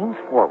she leans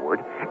forward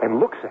and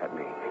looks at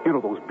me. You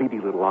know those beady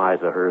little eyes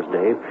of hers,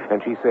 Dave?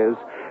 And she says,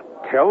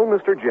 "Tell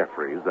Mr.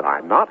 Jeffries that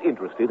I'm not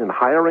interested in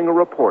hiring a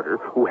reporter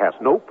who has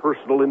no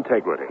personal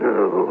integrity."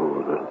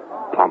 Oh,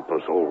 the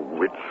pompous old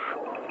witch.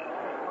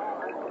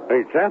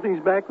 Hey,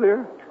 Kathy's back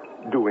there?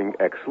 Doing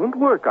excellent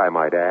work, I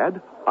might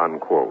add.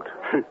 Unquote.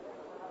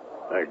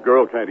 That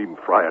girl can't even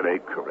fry an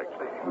egg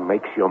correctly.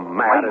 Makes you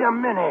mad. Wait a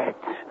minute.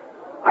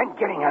 I'm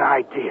getting an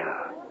idea.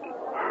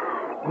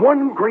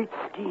 One great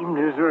scheme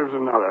deserves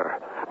another.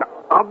 Now,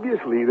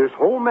 obviously, this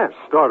whole mess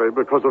started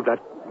because of that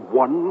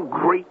one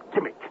great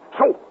gimmick.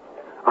 So,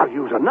 I'll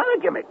use another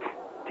gimmick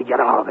to get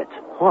out of it.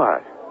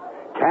 What?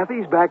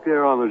 Kathy's back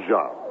there on the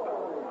job.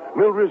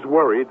 Mildred's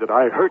worried that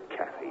I hurt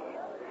Kathy.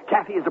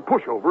 Kathy is a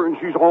pushover, and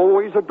she's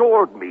always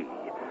adored me.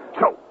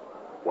 So,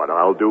 what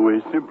I'll do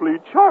is simply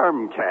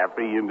charm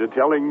Kathy into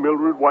telling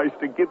Mildred Weiss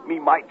to give me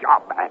my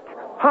job back.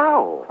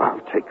 How? I'll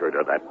take her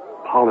to that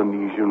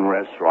Polynesian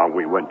restaurant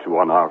we went to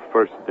on our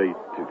first date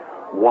to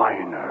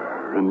wine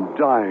her and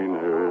dine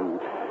her.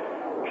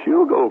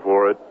 She'll go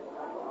for it.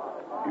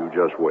 You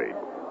just wait.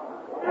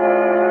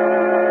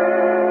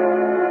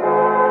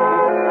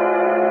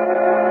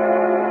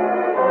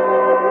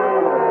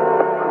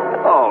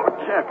 Oh,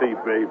 Kathy,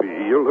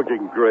 baby, you're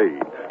looking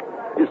great.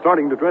 You're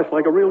starting to dress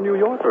like a real New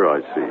Yorker,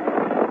 I see.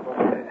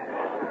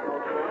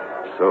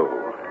 So,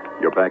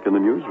 you're back in the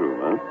newsroom,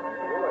 huh?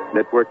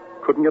 Network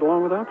couldn't get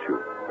along without you.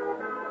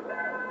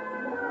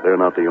 They're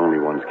not the only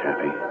ones,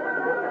 Kathy.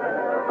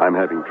 I'm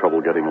having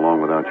trouble getting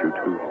along without you,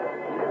 too.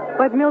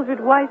 What Mildred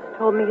Weiss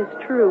told me is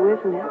true,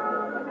 isn't it?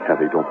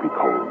 Kathy, don't be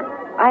cold.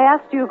 I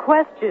asked you a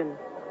question.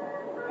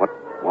 What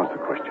was the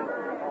question?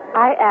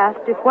 I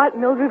asked if what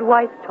Mildred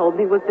Weiss told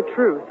me was the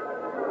truth.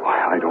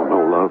 Why, I don't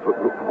know, love.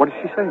 What did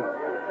she say?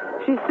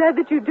 She said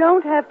that you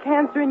don't have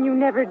cancer and you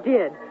never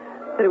did.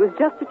 That it was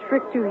just a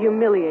trick to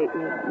humiliate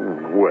me.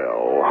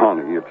 Well,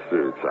 honey, it's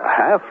a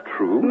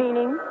half-truth.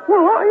 Meaning?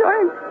 Well,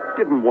 I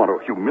didn't want to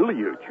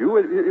humiliate you.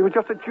 It was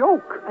just a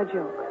joke. A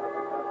joke.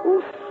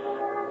 Well,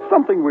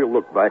 something we'll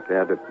look back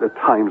at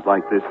times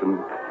like this and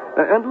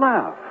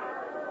laugh.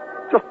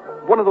 Just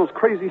one of those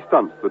crazy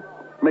stunts that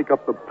make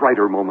up the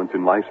brighter moments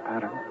in life's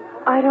pattern.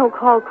 I don't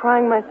call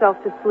crying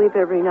myself to sleep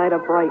every night a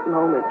bright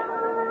moment.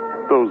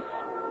 Those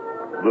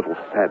little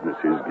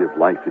sadnesses give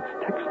life its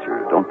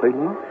texture, don't they,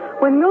 love?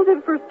 When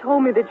Mildred first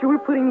told me that you were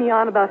putting me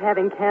on about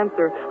having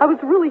cancer, I was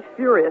really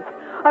furious.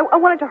 I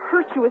wanted to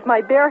hurt you with my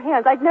bare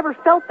hands. I'd never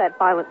felt that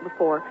violent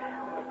before.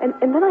 And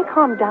then I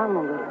calmed down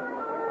a little.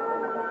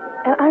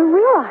 And I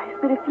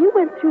realized that if you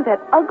went through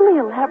that ugly,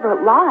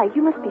 elaborate lie,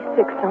 you must be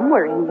sick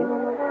somewhere in you.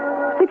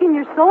 Sick in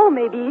your soul,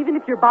 maybe, even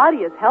if your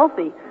body is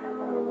healthy.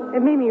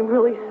 It made me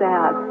really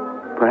sad.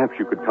 Perhaps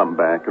you could come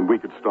back and we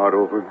could start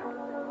over.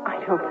 I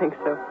don't think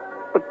so.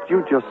 But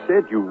you just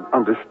said you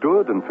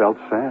understood and felt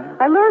sad.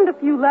 I learned a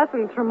few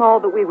lessons from all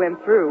that we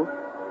went through.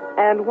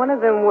 And one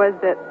of them was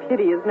that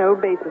pity is no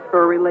basis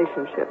for a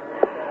relationship.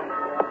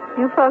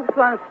 You folks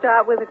want to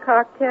start with a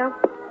cocktail?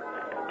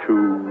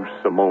 2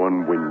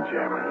 Samoan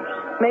windjammers.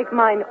 Make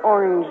mine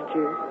orange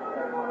juice.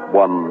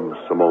 1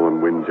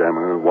 Samoan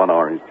windjammer, 1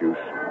 orange juice.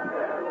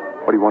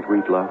 What do you want to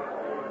eat, love?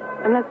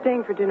 I'm not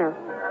staying for dinner.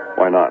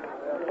 Why not?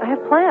 I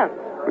have plans.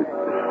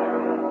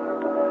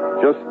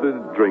 Just the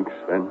drinks,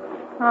 then.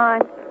 All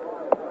right.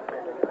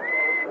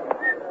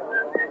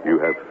 You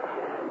have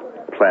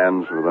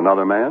plans with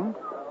another man?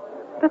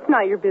 That's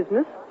not your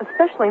business,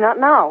 especially not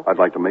now. I'd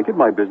like to make it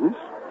my business,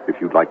 if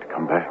you'd like to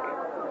come back.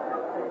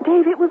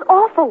 Dave, it was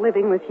awful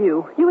living with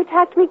you. You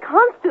attacked me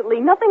constantly.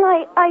 Nothing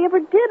I ever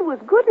did was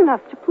good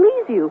enough to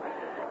please you.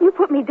 You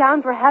put me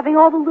down for having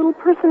all the little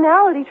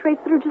personality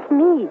traits that are just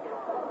me.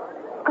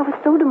 I was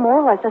so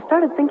demoralized, I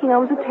started thinking I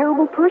was a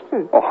terrible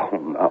person. Oh,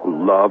 now,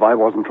 love, I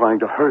wasn't trying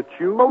to hurt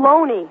you.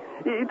 Baloney.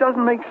 It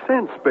doesn't make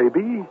sense,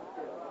 baby.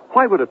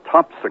 Why would a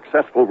top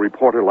successful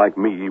reporter like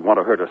me want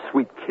to hurt a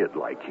sweet kid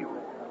like you?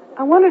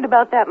 I wondered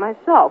about that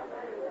myself.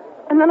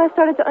 And then I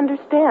started to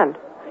understand.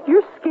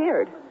 You're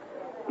scared.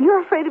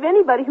 You're afraid of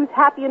anybody who's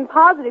happy and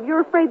positive.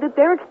 You're afraid that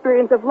their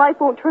experience of life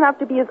won't turn out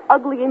to be as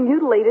ugly and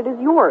mutilated as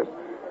yours.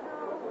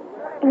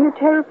 And you're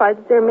terrified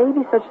that there may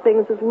be such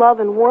things as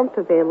love and warmth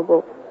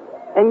available.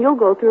 And you'll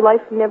go through life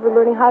never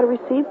learning how to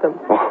receive them.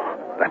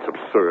 Oh, that's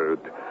absurd.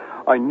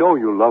 I know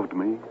you loved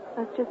me.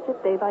 That's just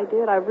it, Dave. I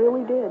did. I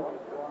really did.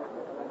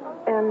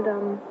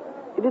 And,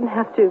 you didn't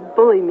have to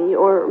bully me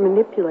or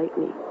manipulate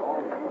me.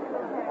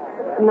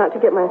 Not to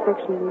get my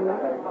affection in you.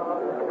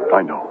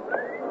 I know.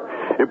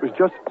 It was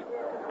just...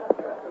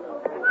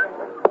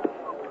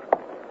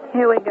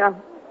 Here we go.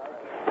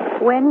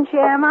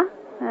 Windjammer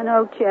and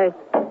OJ.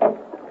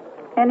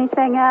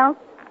 Anything else?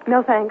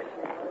 No, thanks.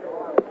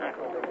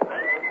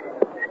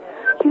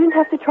 You didn't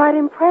have to try to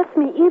impress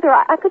me either.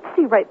 I could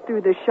see right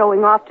through the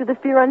showing off to the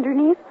fear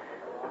underneath.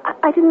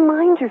 I didn't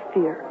mind your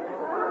fear.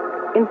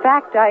 In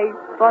fact, I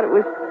thought it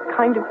was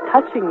kind of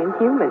touching and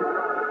human.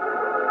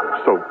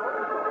 So,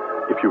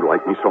 if you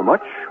like me so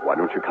much, why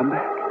don't you come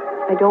back?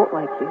 I don't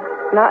like you.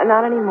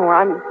 Not anymore.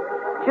 I'm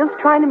just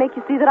trying to make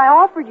you see that I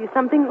offered you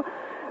something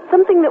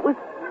that was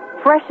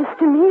precious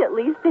to me, at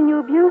least, and you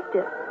abused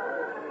it.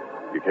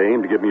 You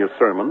came to give me a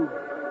sermon,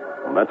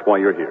 and that's why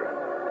you're here.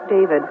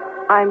 David,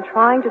 I'm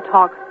trying to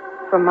talk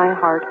from my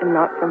heart and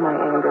not from my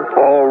anger.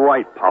 All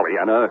right,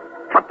 Pollyanna.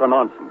 Cut the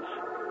nonsense.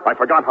 I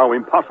forgot how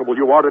impossible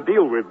you are to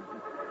deal with.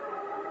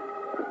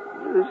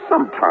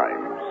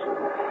 Sometimes.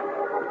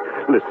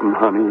 Listen,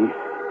 honey,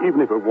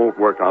 even if it won't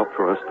work out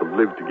for us to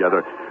live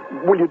together,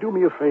 will you do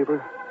me a favor?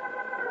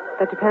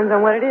 That depends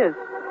on what it is.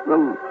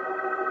 Well,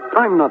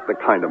 I'm not the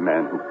kind of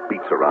man who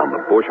beats around the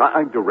bush.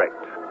 I'm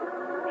direct.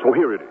 So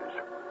here it is.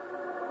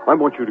 I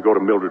want you to go to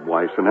Mildred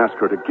Weiss and ask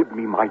her to give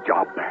me my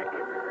job back.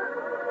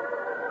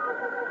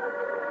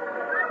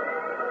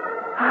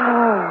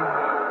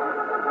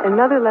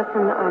 Another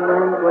lesson I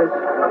learned was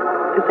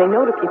to say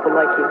no to people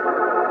like you.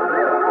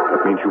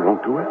 That means you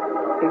won't do it?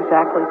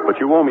 Exactly. But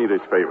you owe me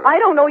this favor. I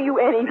don't owe you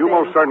anything. You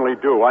most certainly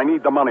do. I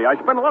need the money. I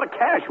spent a lot of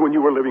cash when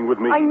you were living with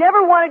me. I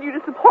never wanted you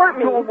to support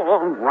me. Oh,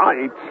 all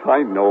right.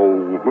 I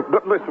know.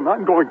 But listen,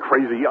 I'm going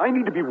crazy. I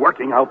need to be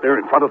working out there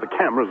in front of the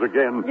cameras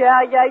again.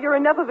 Yeah, you're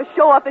enough of a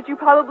show-off that you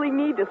probably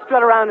need to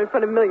strut around in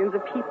front of millions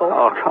of people.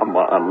 Oh, come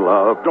on,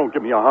 love. Don't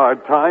give me a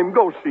hard time.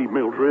 Go see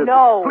Mildred.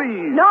 No.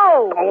 Please.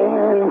 No.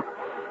 Oh,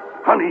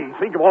 honey,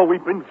 think of all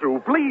we've been through.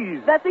 Please.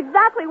 That's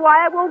exactly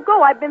why I won't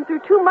go. I've been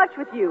through too much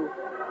with you.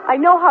 I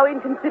know how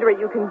inconsiderate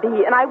you can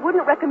be, and I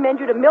wouldn't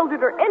recommend you to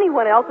Mildred or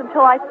anyone else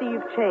until I see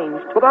you've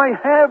changed. But I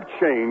have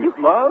changed,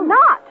 love.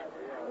 Not.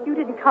 You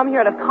didn't come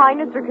here out of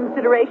kindness or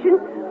consideration.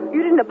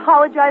 You didn't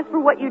apologize for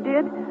what you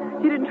did.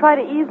 You didn't try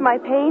to ease my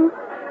pain.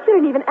 You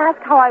didn't even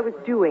ask how I was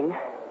doing.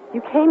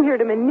 You came here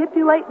to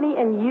manipulate me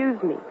and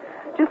use me,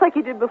 just like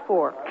you did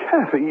before.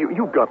 Kathy,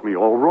 you got me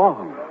all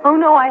wrong. Oh,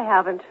 no, I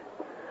haven't.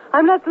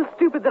 I'm not so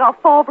stupid that I'll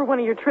fall for one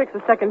of your tricks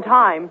a second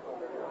time.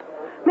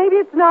 Maybe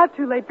it's not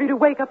too late for you to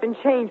wake up and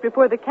change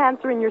before the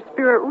cancer in your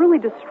spirit really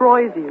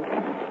destroys you.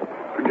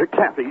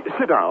 Kathy,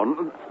 sit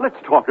down. Let's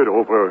talk it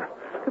over.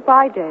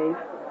 Goodbye, Dave.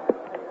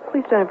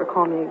 Please don't ever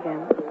call me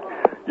again.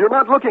 You're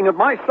not looking at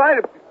my side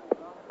of...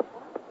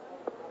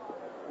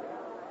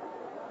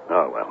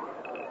 Oh, well.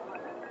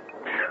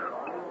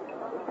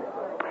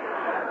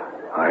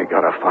 I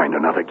gotta find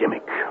another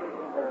gimmick.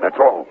 That's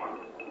all.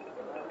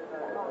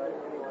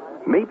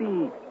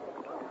 Maybe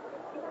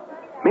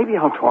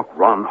I'll talk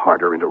Ron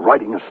Harder into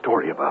writing a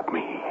story about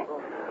me.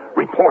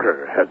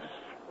 Reporter has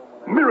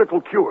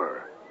miracle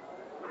cure.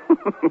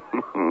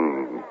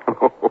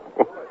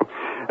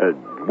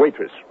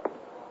 Waitress.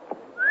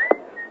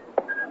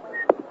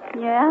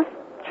 Yes?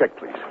 Check,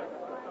 please.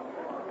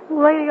 The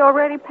lady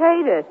already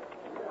paid it.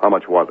 How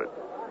much was it?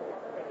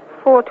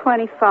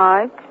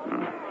 $4.25.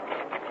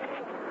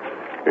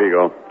 Here you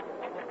go.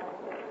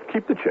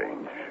 Keep the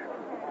change.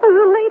 Well,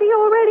 the lady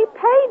already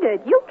paid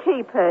it. You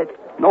keep it.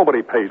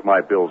 Nobody pays my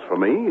bills for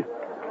me.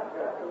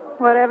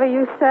 Whatever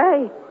you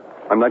say.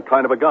 I'm that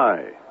kind of a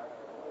guy.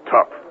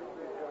 Tough.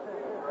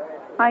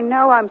 I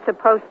know I'm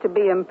supposed to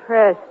be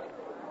impressed,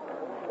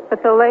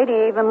 but the lady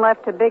even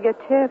left a bigger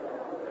tip.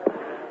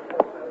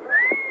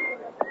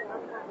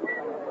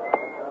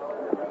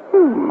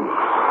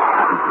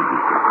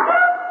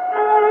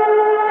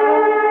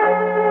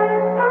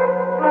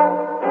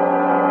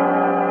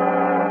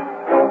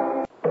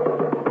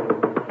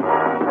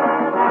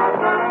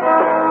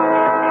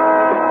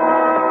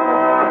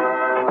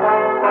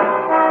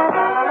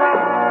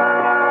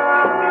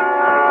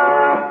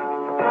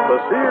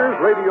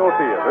 Radio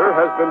Theater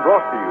has been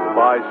brought to you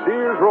by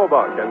Sears,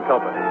 Roebuck and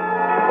Company,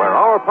 where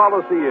our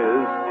policy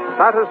is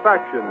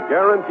satisfaction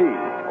guaranteed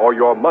or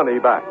your money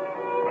back.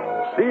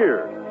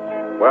 Sears,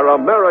 where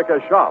America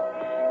shops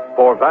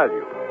for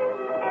value.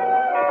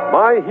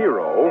 My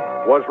Hero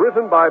was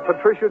written by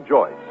Patricia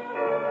Joyce,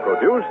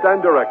 produced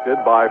and directed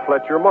by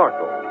Fletcher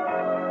Markle.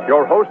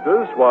 Your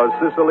hostess was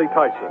Cicely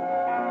Tyson.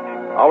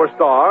 Our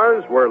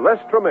stars were Les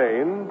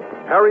Tremayne,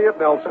 Harriet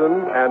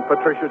Nelson, and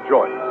Patricia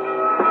Joyce.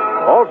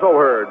 Also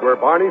heard were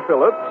Barney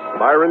Phillips,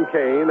 Myron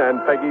Kane,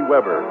 and Peggy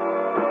Weber.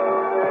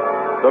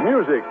 The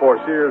music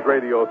for Sears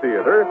Radio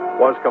Theater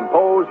was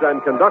composed and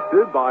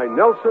conducted by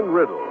Nelson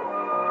Riddle.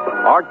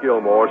 Art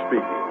Gilmore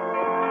speaking.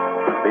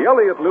 The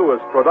Elliott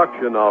Lewis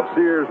production of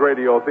Sears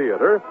Radio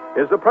Theater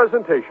is a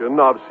presentation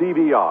of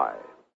CBI.